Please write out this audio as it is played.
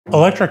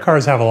Electric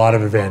cars have a lot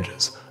of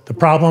advantages. The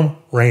problem,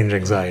 range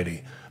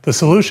anxiety. The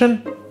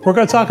solution? We're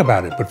going to talk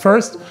about it, but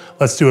first,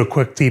 let's do a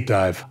quick deep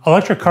dive.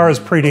 Electric cars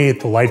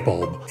predate the light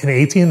bulb. In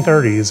the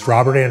 1830s,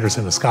 Robert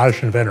Anderson, a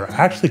Scottish inventor,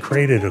 actually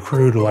created a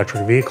crude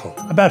electric vehicle.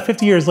 About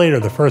 50 years later,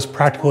 the first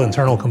practical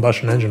internal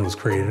combustion engine was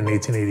created in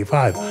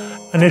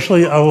 1885.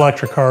 Initially,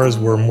 electric cars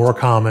were more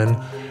common.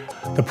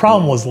 The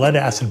problem was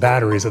lead-acid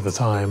batteries at the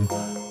time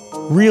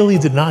really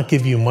did not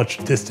give you much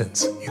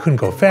distance. You couldn't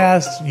go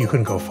fast, you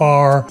couldn't go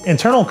far.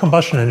 Internal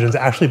combustion engines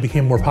actually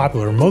became more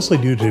popular, mostly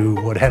due to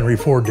what Henry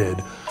Ford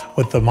did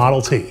with the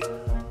Model T.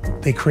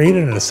 They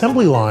created an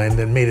assembly line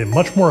that made it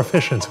much more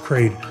efficient to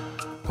create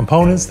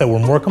components that were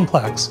more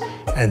complex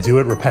and do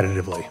it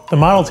repetitively. The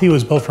Model T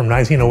was built from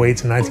 1908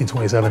 to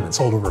 1927 and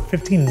sold over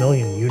 15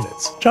 million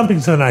units.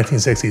 Jumping to the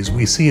 1960s,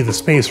 we see the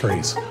space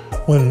race.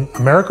 When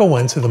America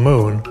went to the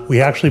moon,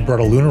 we actually brought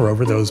a Lunar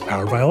rover that was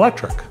powered by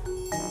electric.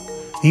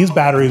 These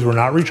batteries were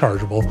not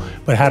rechargeable,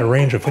 but had a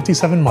range of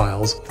 57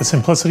 miles. The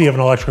simplicity of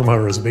an electric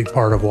motor is a big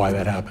part of why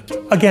that happened.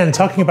 Again,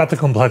 talking about the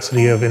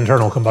complexity of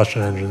internal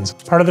combustion engines,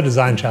 part of the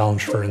design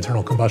challenge for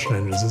internal combustion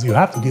engines is you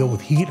have to deal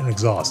with heat and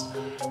exhaust.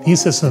 These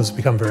systems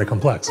become very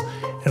complex.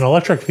 In an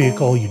electric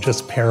vehicle, you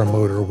just pair a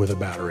motor with a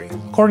battery.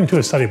 According to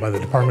a study by the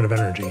Department of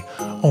Energy,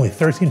 only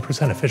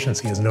 13%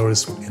 efficiency is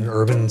noticed in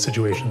urban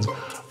situations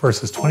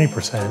versus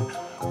 20%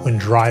 when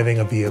driving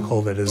a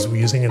vehicle that is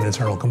using an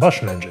internal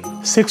combustion engine.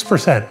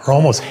 6%, or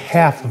almost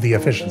half of the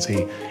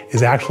efficiency,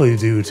 is actually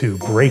due to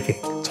braking.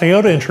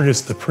 Toyota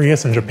introduced the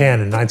Prius in Japan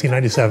in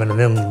 1997 and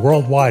then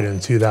worldwide in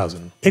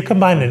 2000. It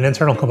combined an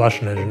internal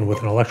combustion engine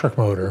with an electric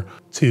motor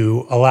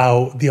to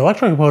allow the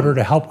electric motor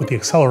to help with the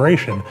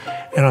acceleration,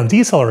 and on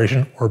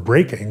deceleration, or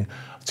braking,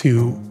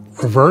 to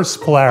reverse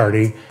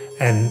polarity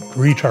and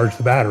recharge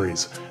the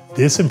batteries.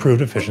 This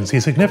improved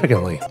efficiency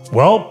significantly.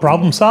 Well,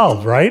 problem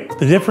solved, right?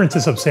 The difference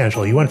is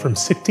substantial. You went from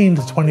 16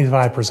 to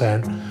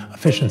 25%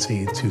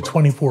 efficiency to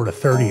 24 to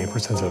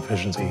 38% of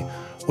efficiency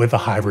with a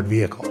hybrid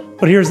vehicle.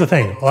 But here's the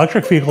thing,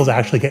 electric vehicles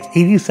actually get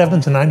 87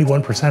 to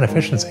 91%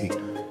 efficiency.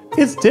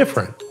 It's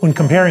different. When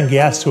comparing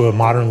gas to a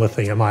modern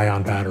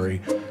lithium-ion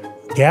battery,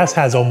 gas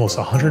has almost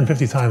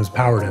 150 times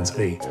power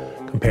density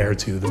compared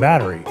to the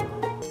battery.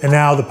 And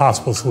now the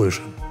possible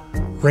solution,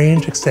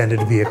 range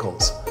extended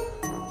vehicles.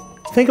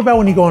 Think about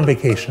when you go on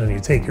vacation and you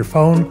take your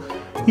phone,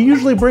 you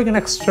usually bring an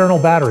external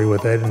battery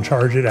with it and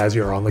charge it as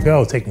you're on the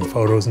go, taking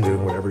photos and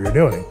doing whatever you're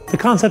doing. The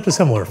concept is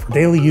similar. For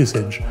daily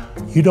usage,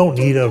 you don't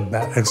need an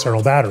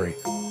external battery.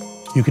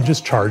 You can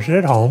just charge it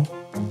at home,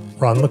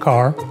 run the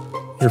car,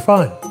 you're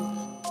fine.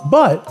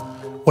 But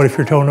what if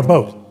you're towing a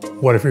boat?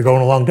 What if you're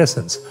going a long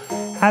distance?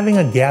 Having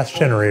a gas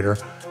generator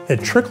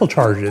that trickle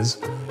charges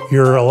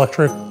your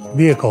electric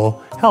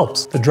vehicle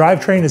helps. The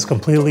drivetrain is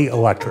completely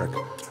electric.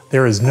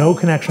 There is no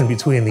connection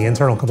between the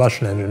internal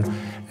combustion engine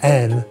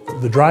and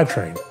the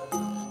drivetrain.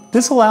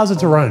 This allows it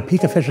to run at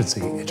peak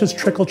efficiency. It just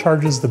trickle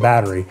charges the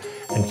battery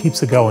and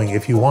keeps it going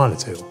if you want it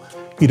to.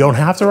 You don't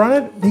have to run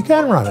it, you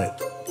can run it.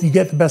 You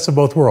get the best of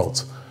both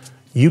worlds.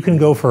 You can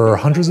go for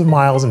hundreds of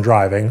miles in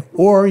driving,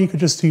 or you could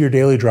just do your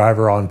daily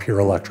driver on pure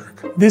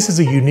electric. This is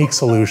a unique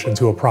solution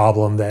to a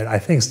problem that I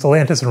think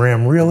Stellantis and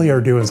Ram really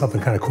are doing something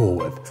kind of cool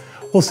with.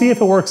 We'll see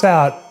if it works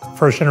out.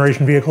 First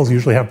generation vehicles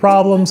usually have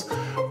problems,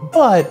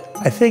 but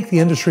I think the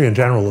industry in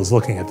general is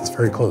looking at this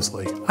very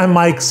closely. I'm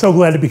Mike, so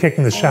glad to be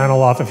kicking this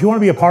channel off. If you want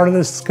to be a part of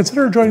this,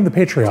 consider joining the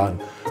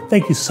Patreon.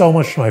 Thank you so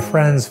much to my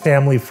friends,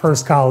 family,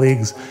 first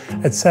colleagues,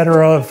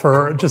 etc.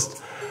 for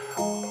just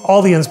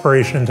all the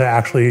inspiration to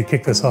actually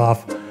kick this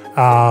off.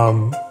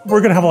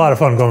 We're gonna have a lot of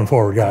fun going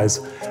forward, guys.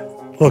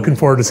 Looking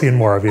forward to seeing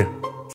more of you.